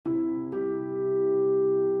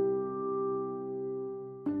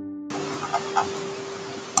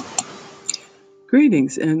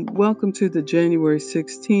Greetings and welcome to the January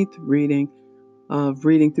 16th reading of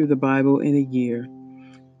Reading Through the Bible in a Year.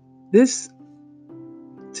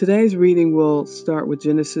 Today's reading will start with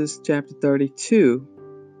Genesis chapter 32,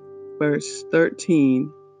 verse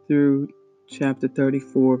 13 through chapter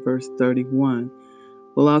 34, verse 31.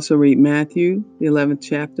 We'll also read Matthew, the 11th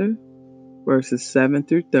chapter, verses 7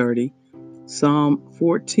 through 30, Psalm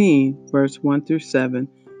 14, verse 1 through 7,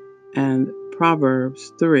 and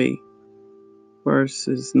Proverbs 3,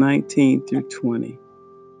 verses 19 through 20.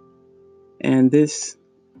 And this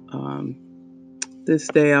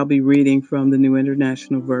day I'll be reading from the New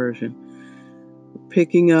International Version,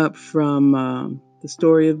 picking up from the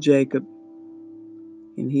story of Jacob,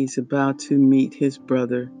 and he's about to meet his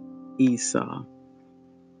brother Esau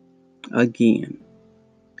again.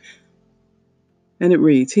 And it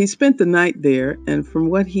reads, he spent the night there, and from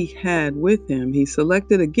what he had with him, he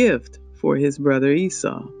selected a gift for his brother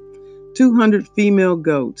Esau, 200 female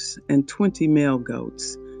goats and 20 male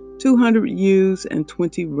goats, 200 ewes and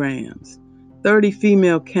 20 rams, 30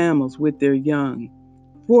 female camels with their young,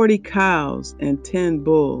 40 cows and 10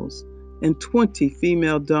 bulls, and 20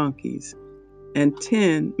 female donkeys, and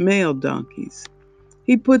 10 male donkeys.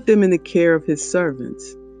 He put them in the care of his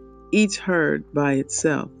servants, each herd by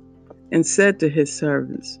itself, and said to his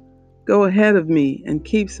servants, "Go ahead of me and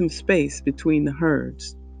keep some space between the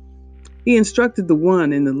herds." He instructed the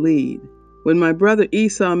one in the lead, "When my brother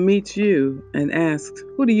Esau meets you and asks,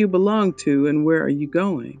 'Who do you belong to and where are you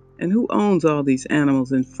going? And who owns all these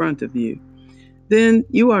animals in front of you?' Then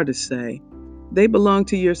you are to say, 'They belong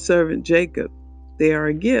to your servant Jacob. They are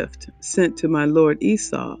a gift sent to my lord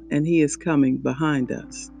Esau, and he is coming behind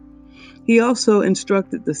us.'" He also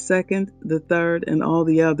instructed the second, the third, and all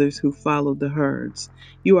the others who followed the herds.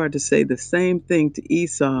 "You are to say the same thing to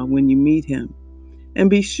Esau when you meet him. And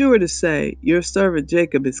be sure to say, 'Your servant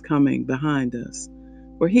Jacob is coming behind us.'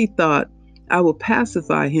 For he thought, 'I will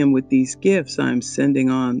pacify him with these gifts I am sending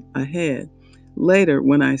on ahead. Later,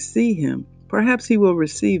 when I see him, perhaps he will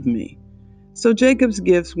receive me.' So Jacob's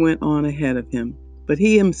gifts went on ahead of him, but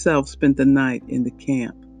he himself spent the night in the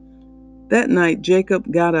camp. That night Jacob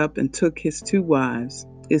got up and took his 2 wives,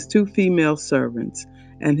 his 2 female servants,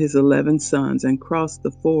 and his 11 sons, and crossed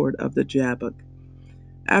the ford of the Jabbok.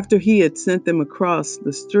 After he had sent them across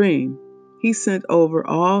the stream, he sent over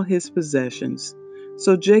all his possessions.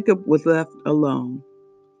 So Jacob was left alone,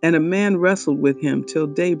 and a man wrestled with him till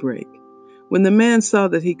daybreak. When the man saw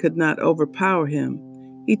that he could not overpower him,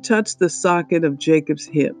 he touched the socket of Jacob's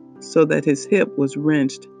hip, so that his hip was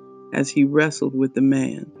wrenched as he wrestled with the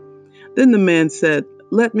man. Then the man said,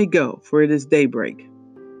 "Let me go, for it is daybreak."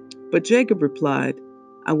 But Jacob replied,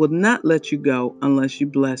 "I will not let you go unless you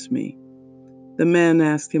bless me." The man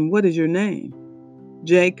asked him, "What is your name?"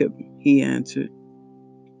 "Jacob," he answered.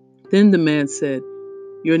 Then the man said,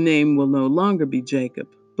 "Your name will no longer be Jacob,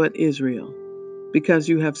 but Israel, because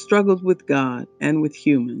you have struggled with God and with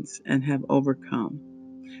humans and have overcome."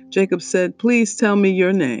 Jacob said, "Please tell me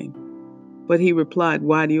your name." But he replied,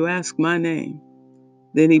 "Why do you ask my name?"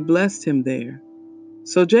 Then he blessed him there.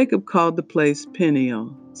 So Jacob called the place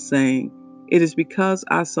Peniel, saying, "It is because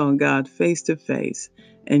I saw God face to face,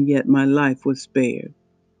 and yet my life was spared."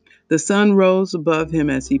 The sun rose above him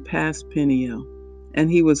as he passed Peniel,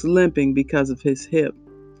 and he was limping because of his hip.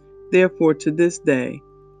 Therefore, to this day,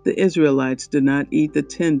 the Israelites do not eat the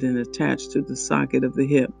tendon attached to the socket of the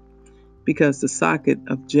hip, because the socket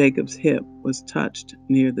of Jacob's hip was touched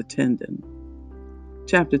near the tendon.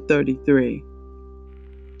 Chapter 33.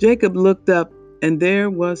 Jacob looked up, and there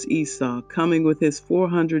was Esau coming with his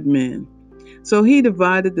 400 men. So he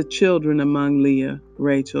divided the children among Leah,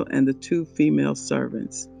 Rachel, and the 2 female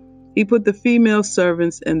servants. He put the female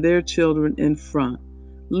servants and their children in front,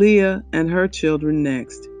 Leah and her children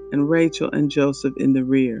next, and Rachel and Joseph in the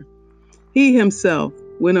rear. He himself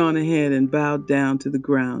went on ahead and bowed down to the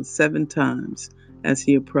ground 7 times as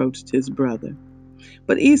he approached his brother.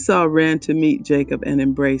 But Esau ran to meet Jacob and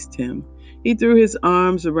embraced him. He threw his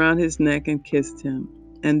arms around his neck and kissed him,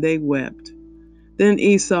 and they wept. Then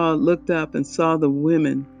Esau looked up and saw the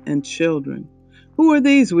women and children. "Who are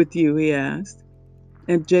these with you?" he asked.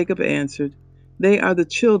 And Jacob answered, "They are the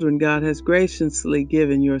children God has graciously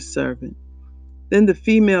given your servant." Then the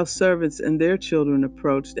female servants and their children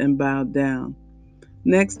approached and bowed down.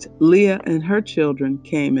 Next, Leah and her children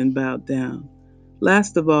came and bowed down.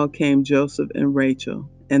 Last of all came Joseph and Rachel,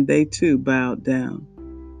 and they too bowed down.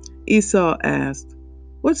 Esau asked,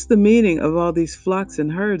 "What's the meaning of all these flocks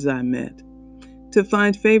and herds I met?" "To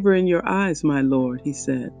find favor in your eyes, my lord," he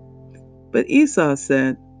said. But Esau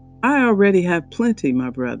said, "I already have plenty, my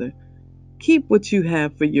brother. Keep what you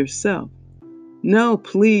have for yourself." "No,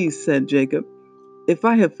 please," said Jacob. If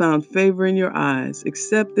I have found favor in your eyes,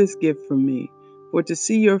 accept this gift from me. For to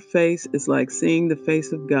see your face is like seeing the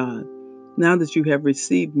face of God, now that you have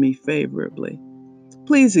received me favorably.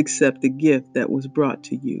 Please accept the gift that was brought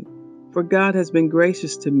to you. For God has been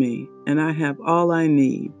gracious to me, and I have all I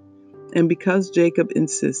need. And because Jacob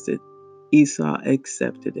insisted, Esau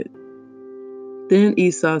accepted it. Then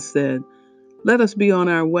Esau said, Let us be on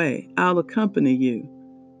our way. I'll accompany you.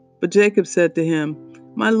 But Jacob said to him,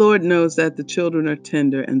 My Lord knows that the children are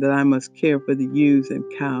tender and that I must care for the ewes and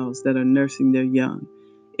cows that are nursing their young.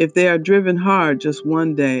 If they are driven hard just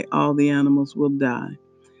one day, all the animals will die.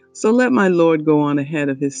 So let my Lord go on ahead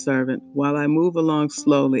of his servant, while I move along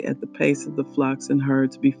slowly at the pace of the flocks and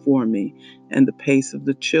herds before me, and the pace of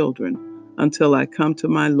the children, until I come to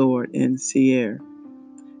my Lord in Seir.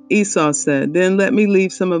 Esau said, Then let me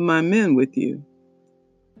leave some of my men with you.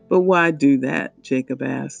 But why do that? Jacob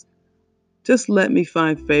asked. Just let me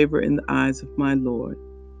find favor in the eyes of my Lord.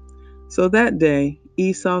 So that day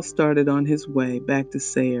Esau started on his way back to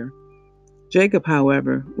Seir. Jacob,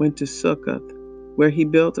 however, went to Succoth, where he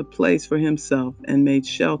built a place for himself and made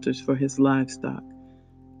shelters for his livestock.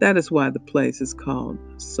 That is why the place is called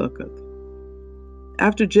Succoth.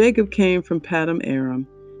 After Jacob came from Paddan Aram,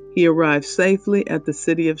 he arrived safely at the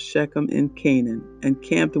city of Shechem in Canaan and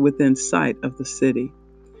camped within sight of the city.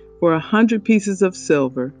 For 100 pieces of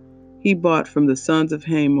silver, he bought from the sons of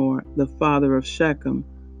Hamor, the father of Shechem,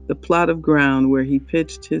 the plot of ground where he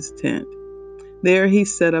pitched his tent. There he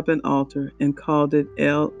set up an altar and called it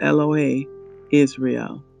El Elohe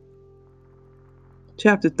Israel.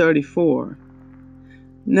 Chapter 34.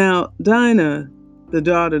 Now Dinah, the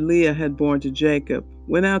daughter Leah had borne to Jacob,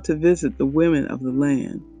 went out to visit the women of the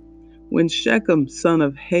land. When Shechem, son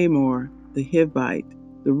of Hamor the Hivite,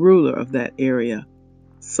 the ruler of that area,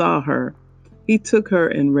 saw her, he took her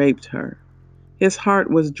and raped her. His heart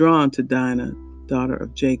was drawn to Dinah, daughter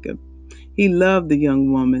of Jacob. He loved the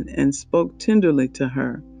young woman and spoke tenderly to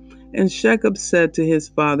her. And Shechem said to his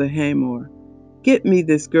father Hamor, Get me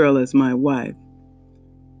this girl as my wife.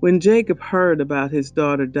 When Jacob heard about his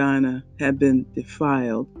daughter Dinah had been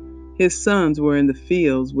defiled, his sons were in the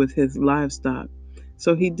fields with his livestock,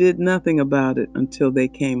 so he did nothing about it until they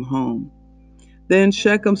came home. Then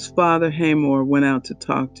Shechem's father Hamor went out to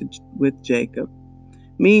talk with Jacob.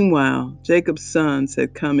 Meanwhile, Jacob's sons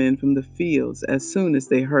had come in from the fields as soon as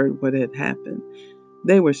they heard what had happened.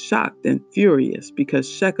 They were shocked and furious because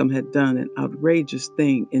Shechem had done an outrageous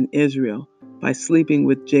thing in Israel by sleeping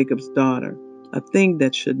with Jacob's daughter, a thing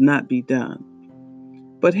that should not be done.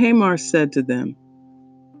 But Hamor said to them,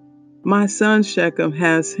 My son Shechem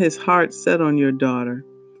has his heart set on your daughter.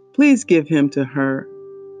 Please give her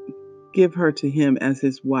to him as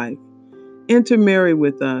his wife. Intermarry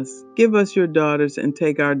with us, give us your daughters and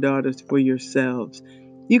take our daughters for yourselves.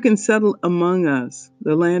 You can settle among us.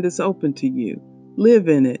 The land is open to you. Live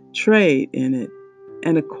in it, trade in it,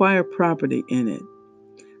 and acquire property in it.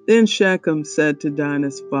 Then Shechem said to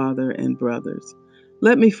Dinah's father and brothers,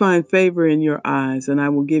 Let me find favor in your eyes, and I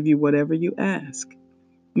will give you whatever you ask.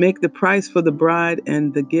 Make the price for the bride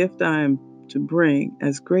and the gift I am to bring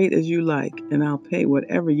as great as you like, and I'll pay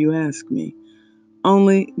whatever you ask me.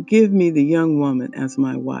 Only give me the young woman as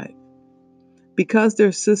my wife. Because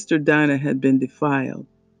their sister Dinah had been defiled,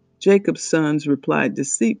 Jacob's sons replied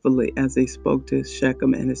deceitfully as they spoke to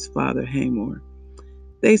Shechem and his father Hamor.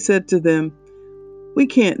 They said to them, We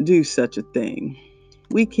can't do such a thing.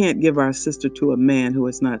 We can't give our sister to a man who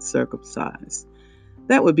is not circumcised.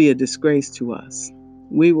 That would be a disgrace to us.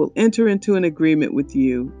 We will enter into an agreement with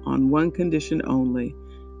you on one condition only,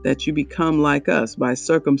 that you become like us by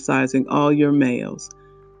circumcising all your males.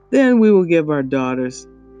 Then we will give our daughters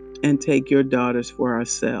and take your daughters for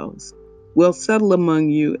ourselves. We'll settle among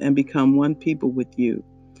you and become one people with you.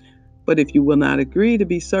 But if you will not agree to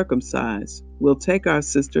be circumcised, we'll take our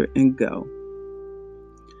sister and go.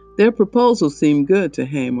 Their proposal seemed good to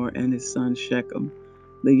Hamor and his son Shechem,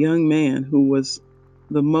 the young man who was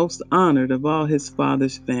the most honored of all his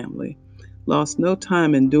father's family. Lost no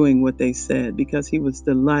time in doing what they said because he was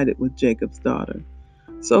delighted with Jacob's daughter.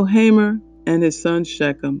 So Hamor and his son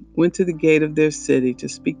Shechem went to the gate of their city to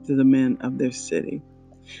speak to the men of their city.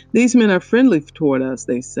 These men are friendly toward us,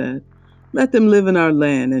 they said. Let them live in our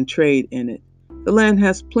land and trade in it. The land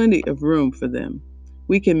has plenty of room for them.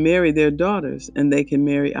 We can marry their daughters, and they can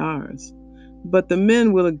marry ours. But the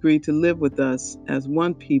men will agree to live with us as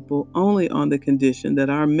one people only on the condition that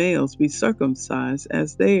our males be circumcised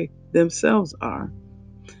as they themselves are.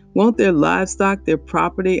 Won't their livestock, their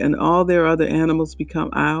property, and all their other animals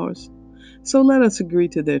become ours? So let us agree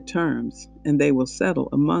to their terms, and they will settle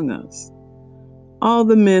among us. All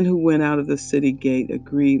the men who went out of the city gate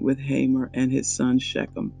agreed with Hamor and his son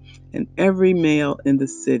Shechem, and every male in the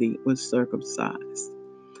city was circumcised.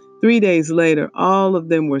 3 days later, all of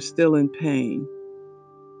them were still in pain.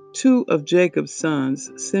 Two of Jacob's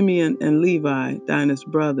sons, Simeon and Levi, Dinah's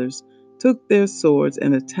brothers, took their swords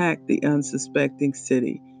and attacked the unsuspecting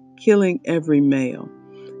city, killing every male.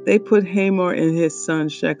 They put Hamor and his son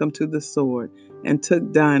Shechem to the sword and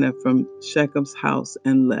took Dinah from Shechem's house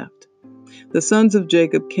and left. The sons of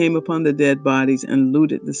Jacob came upon the dead bodies and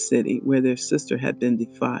looted the city where their sister had been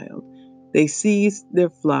defiled. They seized their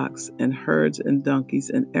flocks and herds and donkeys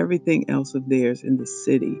and everything else of theirs in the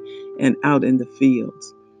city and out in the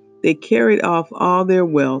fields. They carried off all their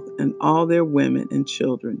wealth and all their women and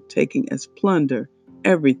children, taking as plunder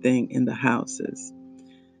everything in the houses.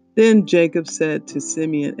 Then Jacob said to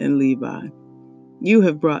Simeon and Levi, "You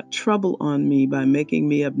have brought trouble on me by making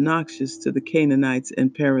me obnoxious to the Canaanites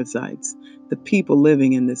and Perizzites, the people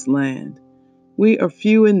living in this land. We are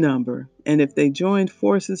few in number, and if they join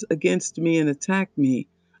forces against me and attack me,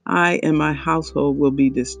 I and my household will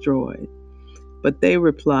be destroyed." But they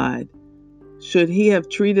replied, "Should he have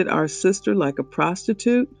treated our sister like a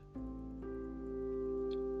prostitute?"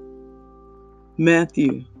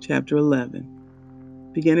 Matthew chapter 11,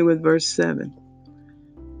 beginning with verse 7.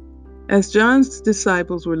 As John's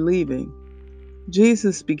disciples were leaving,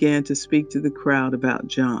 Jesus began to speak to the crowd about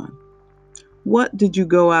John. "What did you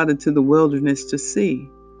go out into the wilderness to see?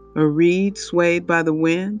 A reed swayed by the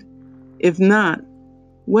wind? If not,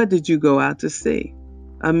 what did you go out to see?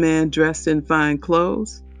 A man dressed in fine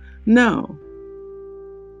clothes? No.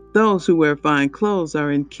 Those who wear fine clothes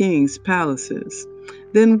are in kings' palaces.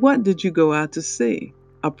 Then what did you go out to see?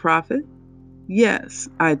 A prophet? Yes,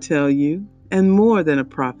 I tell you, and more than a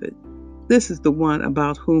prophet. This is the one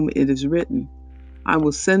about whom it is written, 'I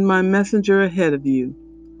will send my messenger ahead of you,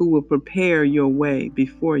 who will prepare your way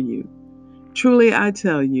before you.' Truly I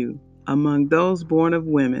tell you, among those born of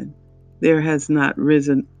women, there has not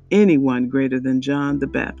risen anyone greater than John the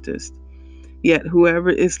Baptist. Yet whoever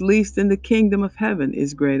is least in the kingdom of heaven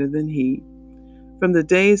is greater than he. From the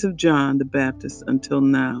days of John the Baptist until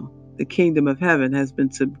now, the kingdom of heaven has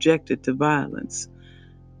been subjected to violence,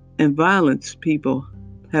 and violent people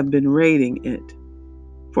have been raiding it.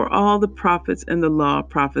 For all the prophets and the law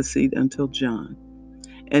prophesied until John.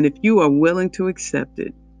 And if you are willing to accept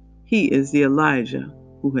it, he is the Elijah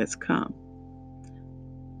who has come.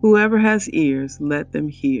 Whoever has ears, let them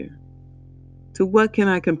hear. To what can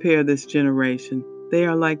I compare this generation? They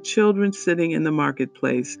are like children sitting in the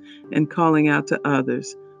marketplace and calling out to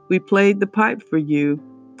others, 'We played the pipe for you,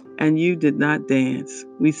 and you did not dance.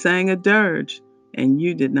 We sang a dirge, and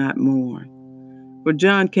you did not mourn.' For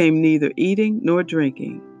John came neither eating nor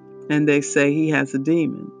drinking, and they say he has a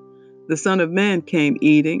demon. The Son of Man came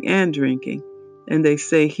eating and drinking, and they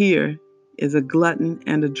say here is a glutton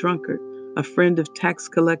and a drunkard, a friend of tax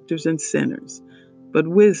collectors and sinners. But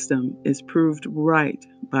wisdom is proved right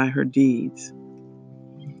by her deeds."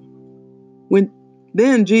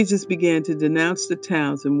 Then Jesus began to denounce the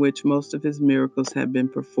towns in which most of his miracles had been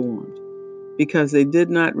performed, because they did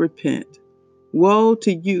not repent. "Woe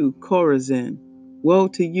to you, Chorazin! Woe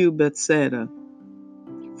to you, Bethsaida!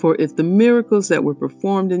 For if the miracles that were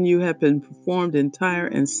performed in you had been performed in Tyre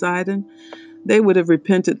and Sidon, they would have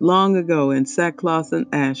repented long ago in sackcloth and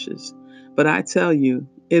ashes. But I tell you,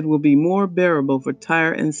 it will be more bearable for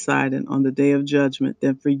Tyre and Sidon on the day of judgment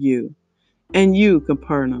than for you. And you,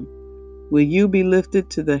 Capernaum, will you be lifted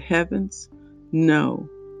to the heavens? No,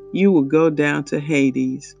 you will go down to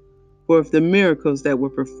Hades. For if the miracles that were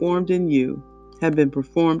performed in you had been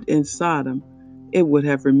performed in Sodom, it would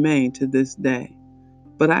have remained to this day.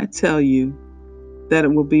 But I tell you that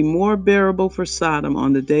it will be more bearable for Sodom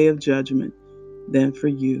on the day of judgment than for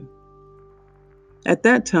you." At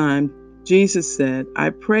that time, Jesus said,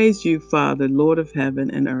 "I praise you, Father, Lord of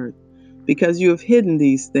heaven and earth, because you have hidden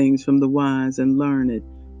these things from the wise and learned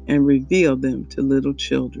and revealed them to little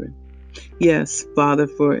children. Yes, Father,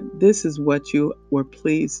 for this is what you were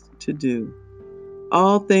pleased to do.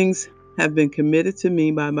 All things have been committed to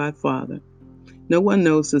me by my Father. No one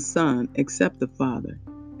knows the Son except the Father,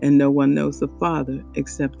 and no one knows the Father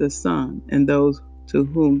except the Son, and those to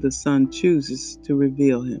whom the Son chooses to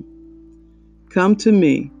reveal him. Come to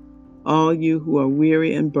me, all you who are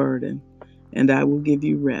weary and burdened, and I will give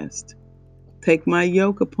you rest. Take my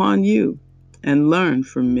yoke upon you and learn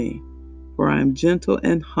from me, for I am gentle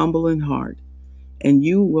and humble in heart, and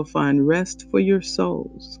you will find rest for your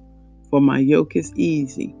souls. For my yoke is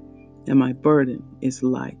easy and my burden is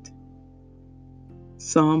light."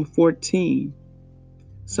 Psalm 14.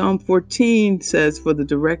 Psalm 14 says, "For the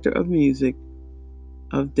director of music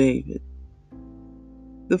of David."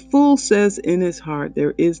 The fool says in his heart,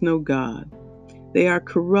 "There is no God." They are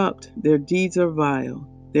corrupt, their deeds are vile.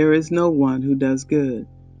 There is no one who does good.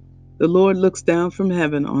 The Lord looks down from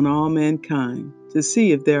heaven on all mankind to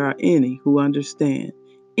see if there are any who understand,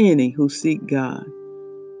 any who seek God.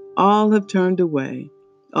 All have turned away,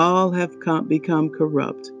 all have become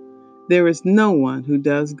corrupt. There is no one who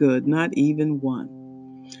does good, not even one.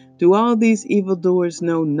 Do all these evildoers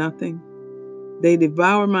know nothing? They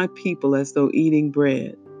devour my people as though eating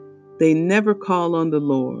bread. They never call on the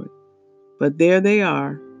Lord, but there they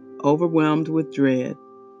are, overwhelmed with dread.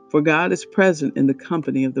 For God is present in the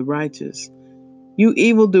company of the righteous. You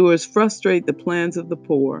evildoers frustrate the plans of the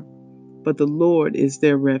poor, but the Lord is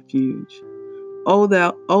their refuge. Oh,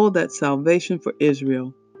 that salvation for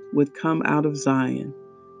Israel would come out of Zion.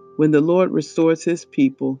 When the Lord restores his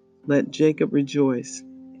people, let Jacob rejoice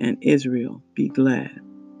and Israel be glad.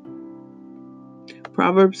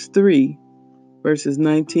 Proverbs 3, verses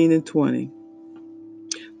 19 and 20.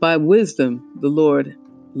 By wisdom, the Lord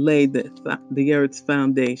laid the earth's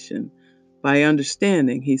foundation. By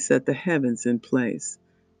understanding, he set the heavens in place.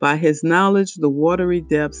 By his knowledge, the watery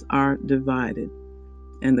depths are divided,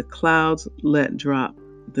 and the clouds let drop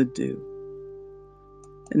the dew.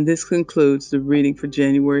 And this concludes the reading for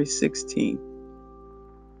January 16th.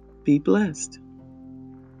 Be blessed.